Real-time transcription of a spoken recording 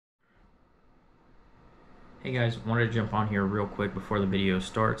Hey guys, wanted to jump on here real quick before the video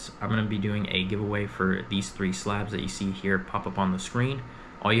starts. I'm going to be doing a giveaway for these 3 slabs that you see here pop up on the screen.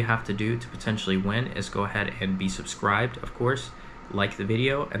 All you have to do to potentially win is go ahead and be subscribed, of course, like the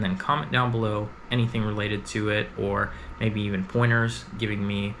video, and then comment down below anything related to it, or maybe even pointers, giving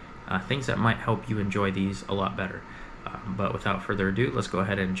me things that might help you enjoy these a lot better. But without further ado, let's go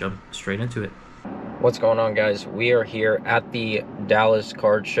ahead and jump straight into it. What's going on, guys? We are here at the Dallas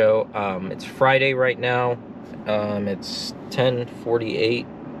Card Show. It's Friday right now. It's 10:48.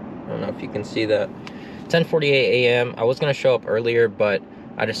 I don't know if you can see that. 10:48 a.m. I was gonna show up earlier, but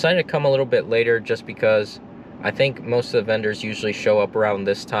I decided to come a little bit later just because I think most of the vendors usually show up around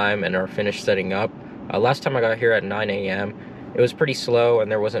this time and are finished setting up. Last time I got here at 9 a.m. it was pretty slow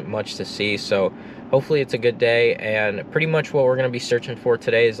and there wasn't much to see, so hopefully it's a good day. And pretty much what we're gonna be searching for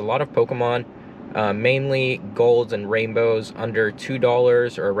today is a lot of Pokemon, mainly golds and rainbows under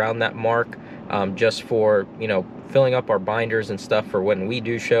 $2 or around that mark, just for, you know, filling up our binders and stuff for when we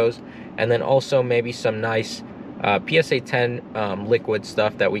do shows. And then also maybe some nice PSA 10 liquid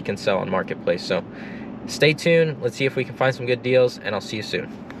stuff that we can sell on Marketplace. So stay tuned, let's see if we can find some good deals, and I'll see you soon.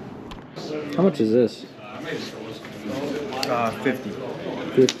 How much is this? 50.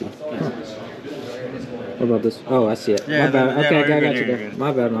 50. Huh. What about this? Oh, I see it. Yeah, my bad. yeah, Okay, no, I got you're you good, there. you're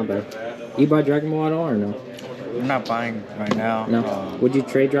My bad. You buy Dragon Ball at all or no? I'm not buying right now. No. Would you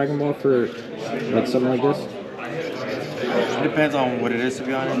trade Dragon Ball for like something like this? It depends on what it is, to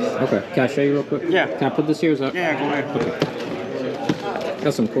be honest. Okay. Can I show you real quick? Yeah. Can I put this here? Is that? Yeah, go ahead. Okay.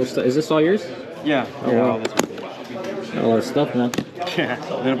 Got some cool stuff. Is this all yours? Yeah. Oh, Yeah, wow. all this. Got a lot of stuff, man. Yeah,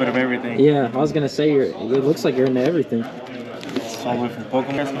 a little bit of everything. Yeah, I was gonna say it looks like you're into everything. It's all the way from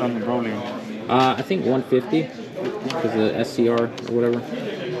Pokemon on the Broly. I think 150 is the SCR or whatever.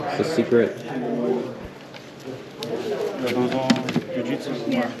 It's a secret. Are those all Jiu-Jitsu?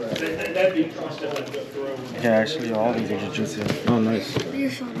 Yeah. Yeah, actually, all these are Jiu-Jitsu. Oh, nice.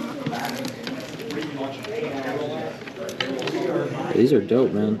 These are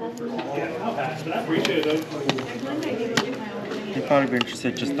dope, man. You'd probably be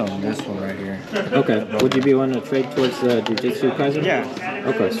interested just on this one right here. Okay. Would you be willing to trade towards the Jiu-Jitsu Kaiser? Yeah.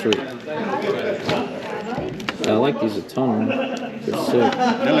 Okay, sweet. I like these a ton, man. They're sick.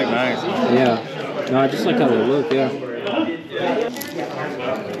 They look nice. Yeah. No, I just like how they look, yeah.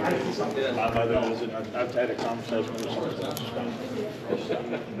 I've had a conversation with someone.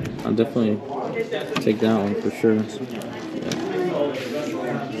 I'll definitely take that one for sure.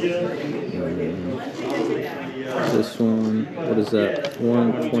 This one, what is that?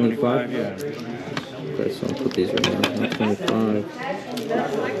 125? Yeah. Okay, so I'll put these right now. 125.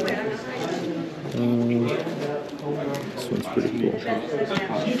 This one's pretty cool.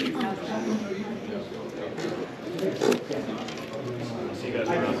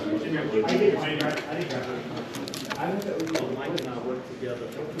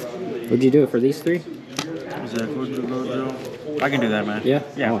 Would you do it for these 3? Is that good? I can do that, man. Yeah?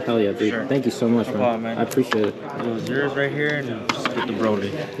 Yeah. Oh, hell yeah, dude. Sure. Thank you so much, No man. problem, man. I appreciate it. Those yours right here, and just get the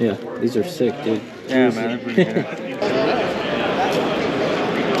Broly. Yeah, these are sick, dude. Yeah, Seriously. man, they're pretty good.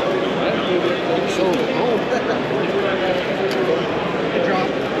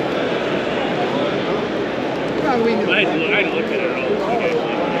 I had to look at it all.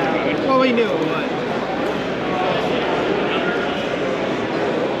 Well, we knew it was.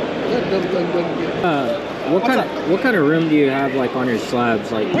 What kind of room do you have like on your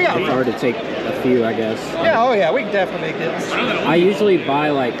slabs? Like, We got if I were to take a few, I guess. Yeah, oh yeah, we can definitely make this. I usually buy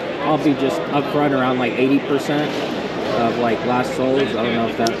like, I'll be just upfront around like 80% of like last souls. I don't know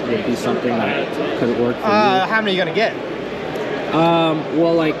if that would be something that could work for you. How many are you gonna get?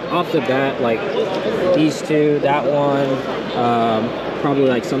 Well, like off the bat, like these 2, that one, probably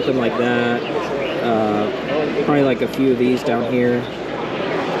like something like that. Probably like a few of these down here.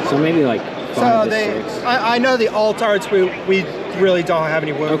 So maybe like 5 to 6. I know the alt arts we really don't have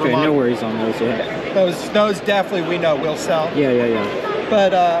any wiggle Okay, room on. no worries on those yet. Those definitely we know will sell. Yeah.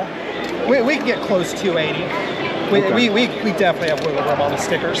 But we can get close to 80. Okay. We definitely have wiggle room on the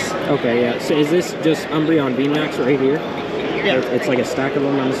stickers. Okay, yeah. So is this just Umbreon VMAX right here? Yeah. It's like a stack of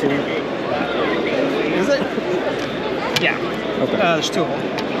them, I'm assuming? Is it? Yeah. Okay. There's 2 of them.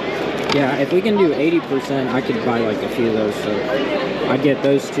 Yeah, if we can do 80%, I could buy like a few of those. So I'd get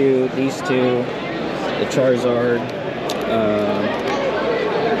those 2, these 2, the Charizard,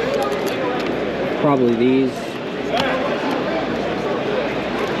 probably these.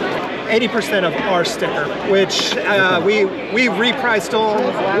 80% of our sticker, which we repriced on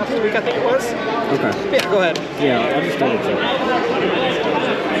last week, I think it was. Okay. Yeah, go ahead. Yeah, I'll just double check.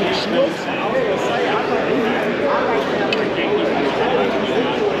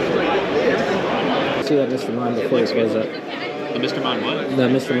 see that Mr. Mime before he goes up. The Mr. Mime what? The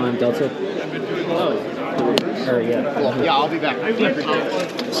Mr. Mime Delta. Oh. Or, yeah. Cool. Yeah, I'll be back.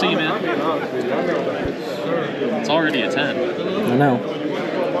 See you, man. It's already a 10. I know.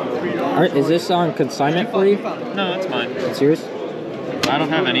 Alright, is this on consignment for you? No, it's mine. It's yours? I don't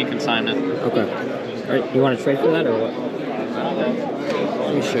have any consignment. Okay. Alright, you want to trade for that or what?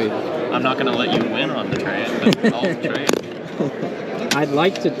 Let me show you. I'm not going to let you win on the trade, but I'll trade. I'd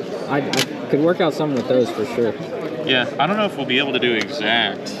like to... I could work out something with those for sure. Yeah, I don't know if we'll be able to do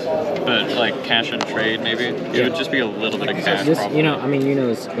exact, but like cash and trade maybe. It would just be a little bit of cash. Just, probably. you know, I mean, you know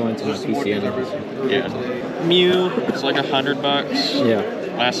it's going to my PC anyway. Yeah. Mew, it's like $100. Yeah.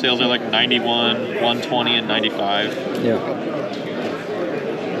 Last sales are like 91, 120, and 95. Yeah.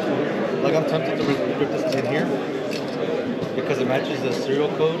 Like I'm tempted to put this in here because it matches the serial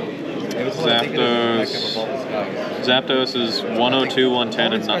code. Zapdos is 102,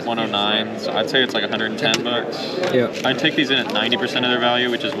 110, and 109. So I'd say it's like $110. Yeah. I'd take these in at 90% of their value,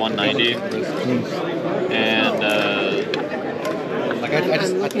 which is 190. And like I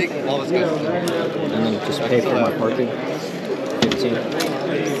think all this guys. And then just pay for my parking. 15.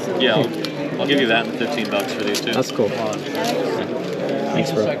 Yeah, I'll give you that and $15 for these two. That's cool.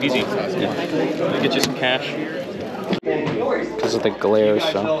 Thanks, bro. Easy. Yeah. Get you some cash. Because of the glare,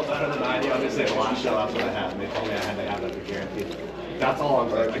 so. That's all I'm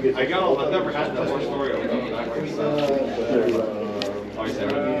saying. I've never had that one story.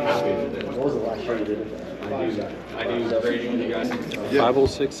 What was the last year you did? I do trading with you guys.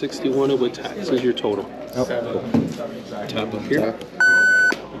 506.61 with tax is your total. Oh, cool. Tap up here.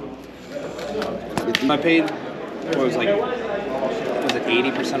 I paid, what was it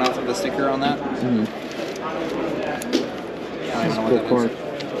 80% off of the sticker on that? Mm-hmm. That's a cool card.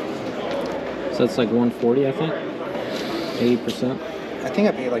 So that's like 140, I think? 80%? I think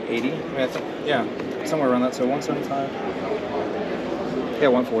I paid like 80. I mean, yeah, somewhere around that. So 175. Yeah,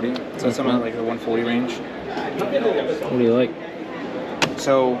 140. So it's somewhere like the 140 range. What do you like?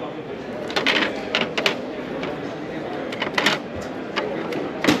 So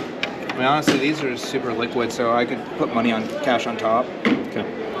I mean, honestly, these are super liquid, so I could put money on cash on top. Okay.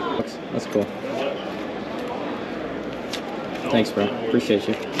 That's cool. Thanks, bro. Appreciate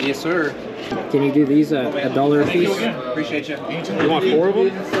you. Yes, sir. Can you do these at $1 a piece? Appreciate you. You want 4 of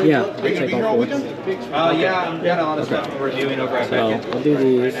them? Yeah, I'll take all 4. Yeah, I've got a lot of stuff we're doing over at Beckett. I'll do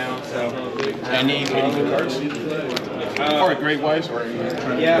these. Any good cards? Or great wise? Or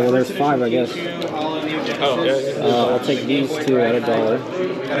Yeah. Well, there's 5, I guess. oh, yeah. I'll take these 2 at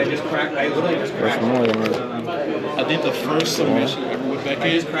 $1. I just cracked. I literally just There's cracked. more than that. I think the first submission ever with I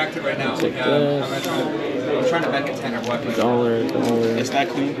Beckett. just cracked it right now. Take I'm trying to back at 10 or what? $1. It's that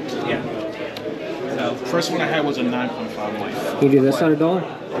clean. Yeah. So First one I had was a 9.5 life. Can you do this at $1?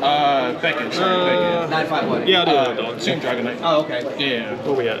 Beckett. Sorry, Beckett. 9.5 what? Yeah, I'll do it. Same Dragonite. Oh, okay. Yeah.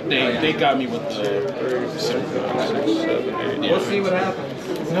 What we at? They got me with 6, 7, 8. We'll see what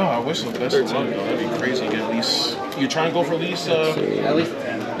happens. No, I wish the best of luck though. That'd be crazy. Get at least you try and go for at least At least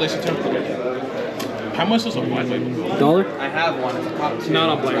 10. at least a 10. How much is a white label? $1? I have one. It's a top 2. Not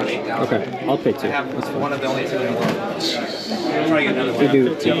on It's around Blaze. 8,000. Okay, I'll pay 2. I have That's one fine. of the only 2 in the world. I'm trying to get another You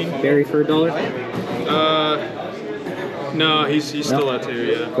one. do Barry for $1? No, he's still at 2.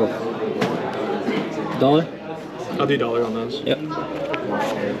 Yeah. Cool. $1? I'll do $1 on those. Yep.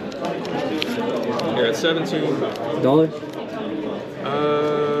 You're at 17. $1?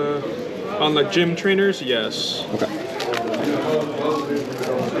 On the gym trainers, yes. Okay.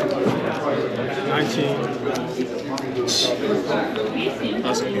 19.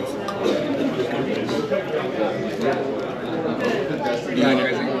 That's beautiful.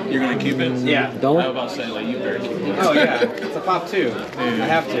 You're gonna keep it? Yeah. I was $1? about to say like you better keep it. Oh yeah, it's a pop 2. I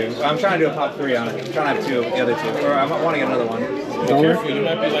have to. I'm trying to do a pop 3 on it. I'm trying to have 2 of the other 2. Or I want to get another one. Careful, you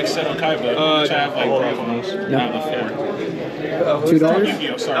might be like set on Kaiba. Which I have like 3 of those. No. I have the 4. $2?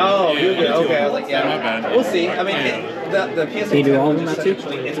 Yu-Gi-Oh, sorry. Oh, Yeah, Yu-Gi-Oh, okay. I was like, yeah. My bad. We'll see. I mean, the PSA. Can you do all of them at 2? It's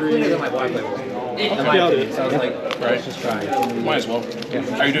cleaner than my black label. In my opinion. So I was like, let's just try it. Might as well.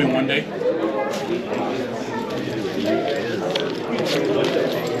 Are you doing one day?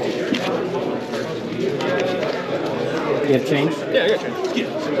 You have change? Yeah, I got you.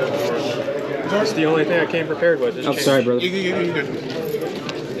 That's the only thing I came prepared with. Oh, sorry, brother. You good.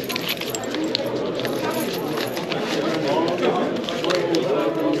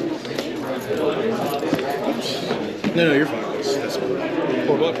 No, you're fine. That's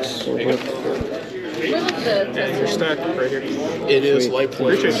 $4. There you go. Yeah, your stack right here. It is light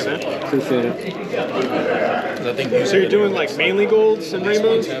play. Appreciate it, man. Appreciate it. I think so you're doing like mainly golds and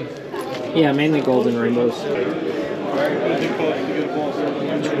rainbows? Yeah, mainly gold and rainbows.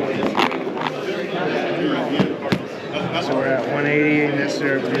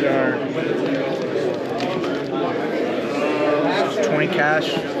 here. These are 20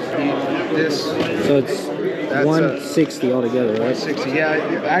 cash. This. So it's 160 altogether, right? 160.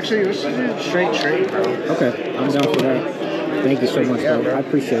 Yeah. Actually, let's just do straight trade, bro. Okay, I'm down for that. Thank you so much, Yeah, bro. bro. I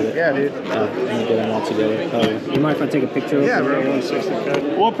appreciate it. Yeah, dude. I'm gonna get them all together. You mind if I take a picture of Yeah, it? bro.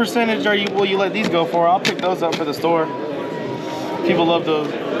 160. What percentage will you let these go for? I'll pick those up for the store. People love those.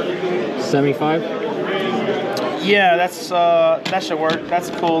 75? Yeah, that should work. That's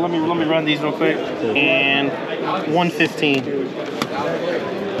cool. Let me run these real quick. And 115.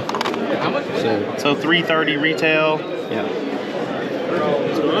 So 330 retail. Yeah.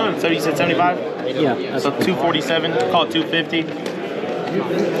 So you said 75? Yeah. So 247. Call it 250.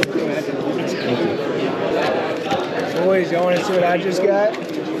 Thank you. Boys, y'all want to see what I just got?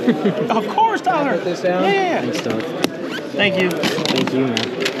 Of course, Tyler. Put this down? Yeah. Thanks, Doug. Thank you. Thank you, man.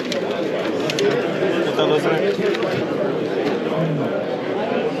 Put those in there.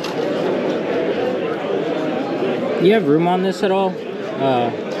 You have room on this at all?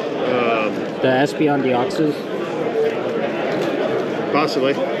 The Espeon Deoxys?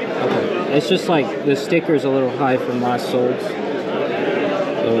 Possibly. Okay. It's just like the sticker's a little high from last sold.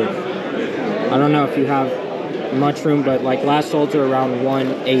 So I don't know if you have much room, but like last solds are around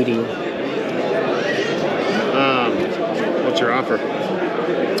 180. What's your offer?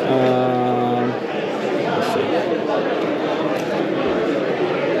 Let's see.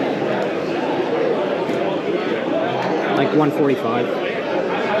 Like 145.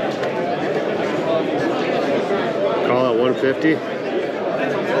 Call it 150.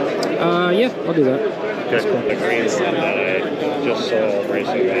 Yeah, I'll do that. Okay. The green one that I just sold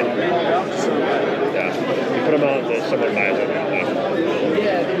recently. Yeah. You put them out that someone buys them.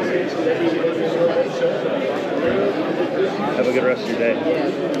 Have a good rest of your day.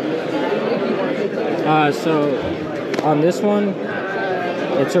 So on this one,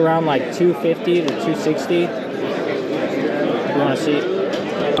 it's around like 250 to 260. You want to see?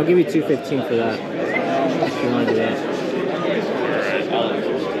 I'll give you 215 for that. If you want to do that.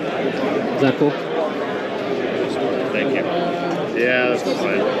 Is that cool? Thank you. Yeah, that's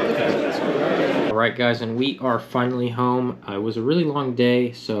fine. Alright guys, and we are finally home. It was a really long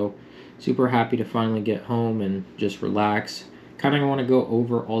day, so super happy to finally get home and just relax. Kind of want to go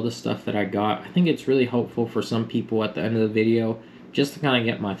over all the stuff that I got. I think it's really helpful for some people at the end of the video, just to kind of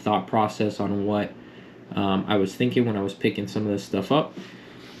get my thought process on what I was thinking when I was picking some of this stuff up.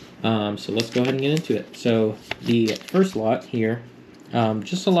 So let's go ahead and get into it. So the first lot here,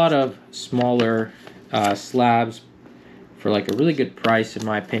 just a lot of smaller slabs for like a really good price in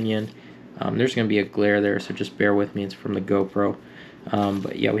my opinion. There's going to be a glare there, so just bear with me. It's from the GoPro.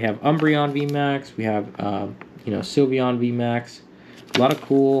 But yeah, we have Umbreon VMAX. We have, Sylveon VMAX. A lot of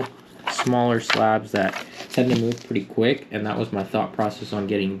cool, smaller slabs that tend to move pretty quick, and that was my thought process on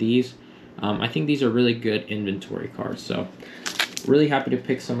getting these. I think these are really good inventory cards, so really happy to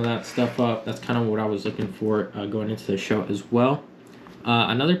pick some of that stuff up. That's kind of what I was looking for going into the show as well.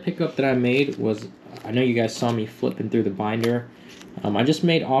 Another pickup that I made was, I know you guys saw me flipping through the binder. I just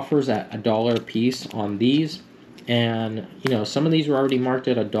made offers at $1 a piece on these, and some of these were already marked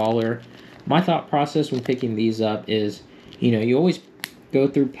at $1. My thought process when picking these up is, you always go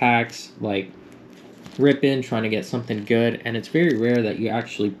through packs like ripping, trying to get something good, and it's very rare that you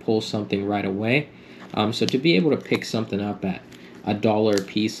actually pull something right away. So to be able to pick something up at $1 a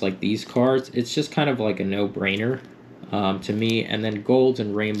piece like these cards, it's just kind of like a no-brainer to me. And then golds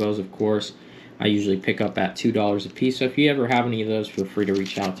and rainbows, of course, I usually pick up at $2 a piece. So if you ever have any of those, feel free to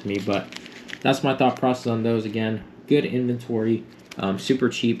reach out to me. But that's my thought process on those. Again, good inventory, super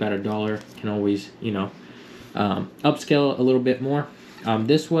cheap at $1. Can always, upscale a little bit more.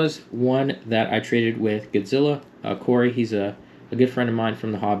 This was one that I traded with Godzilla. Corey, he's a good friend of mine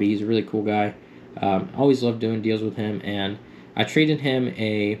from the hobby. He's a really cool guy. Always love doing deals with him. And I traded him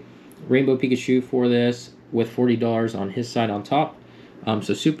a Rainbow Pikachu for this with $40 on his side on top.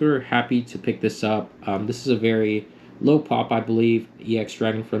 So super happy to pick this up. This is a very low pop, I believe, EX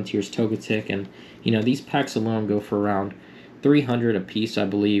Dragon Frontiers Togetic, and these packs alone go for around 300 a piece, I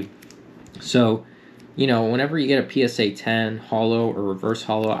believe. So whenever you get a PSA 10 holo or reverse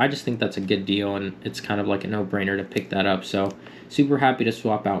holo, I just think that's a good deal, and it's kind of like a no-brainer to pick that up. So super happy to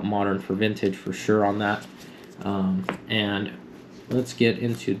swap out modern for vintage for sure on that. And let's get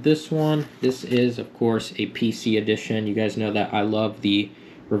into this one. This is, of course, a PC edition. You guys know that I love the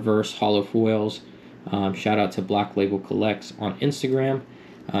reverse holo foils. Shout out to Black Label Collects on Instagram.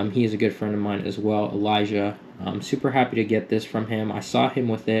 He is a good friend of mine as well, Elijah. I'm super happy to get this from him. I saw him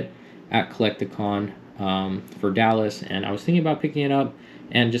with it at Collecticon for Dallas, and I was thinking about picking it up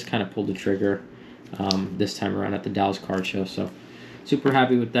and just kind of pulled the trigger this time around at the Dallas card show. So super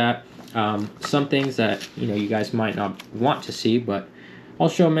happy with that. Some things that, you know, you guys might not want to see, but I'll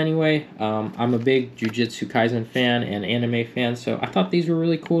show them anyway. I'm a big Jujutsu Kaisen fan and anime fan, so I thought these were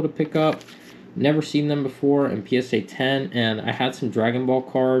really cool to pick up. Never seen them before in PSA 10, and I had some Dragon Ball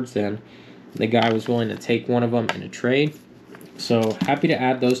cards, and the guy was willing to take one of them in a trade. So happy to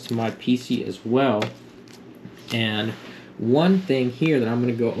add those to my PC as well. And one thing here that I'm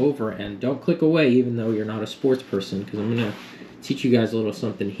going to go over, and don't click away even though you're not a sports person, because I'm going to teach you guys a little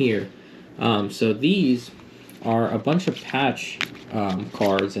something here. So these are a bunch of patch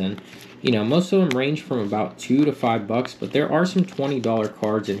cards, and you know, most of them range from about $2 to $5, but there are some $20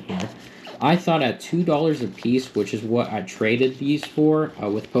 cards in here. I thought at $2 a piece, which is what I traded these for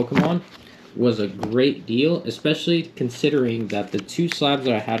with Pokemon, was a great deal, especially considering that the 2 slabs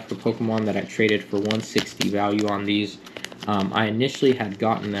that I had for Pokemon that I traded for $160 value on these, I initially had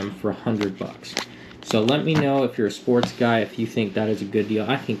gotten them for $100. So let me know if you're a sports guy, if you think that is a good deal.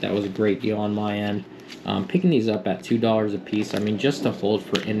 I think that was a great deal on my end. Picking these up at $2 a piece, I mean, just to hold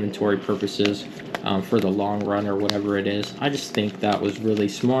for inventory purposes, for the long run or whatever it is, I just think that was really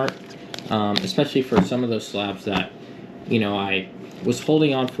smart, especially for some of those slabs that, you know, I was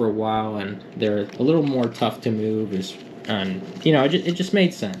holding on for a while and they're a little more tough to move, and you know, it just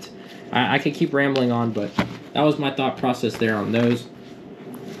made sense. I could keep rambling on, but that was my thought process there on those.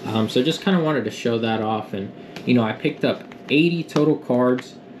 So just kind of wanted to show that off, and you know, I picked up 80 total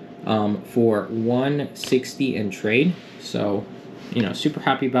cards for $160 in trade, so you know, super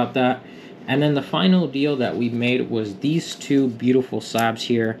happy about that. And then the final deal that we made was these 2 beautiful slabs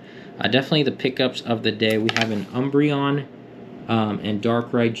here. Definitely the pickups of the day. We have an Umbreon and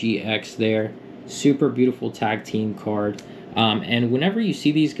Darkrai GX there. Super beautiful tag team card. And whenever you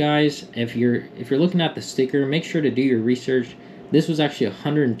see these guys, if you're looking at the sticker, make sure to do your research. This was actually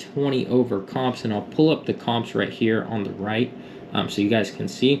 120 over comps, and I'll pull up the comps right here on the right, so you guys can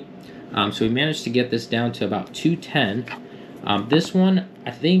see. So we managed to get this down to about 210. This one,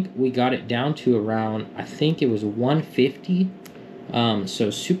 I think we got it down to around, I think it was 150. So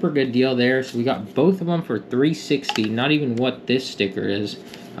super good deal there. So we got both of them for $360, not even what this sticker is.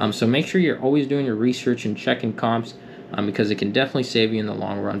 So make sure you're always doing your research and checking comps, because it can definitely save you in the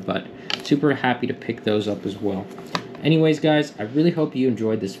long run, but super happy to pick those up as well. Anyways, guys, I really hope you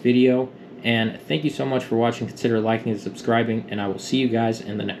enjoyed this video, and thank you so much for watching. Consider liking and subscribing, and I will see you guys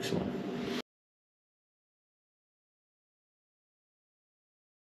in the next one.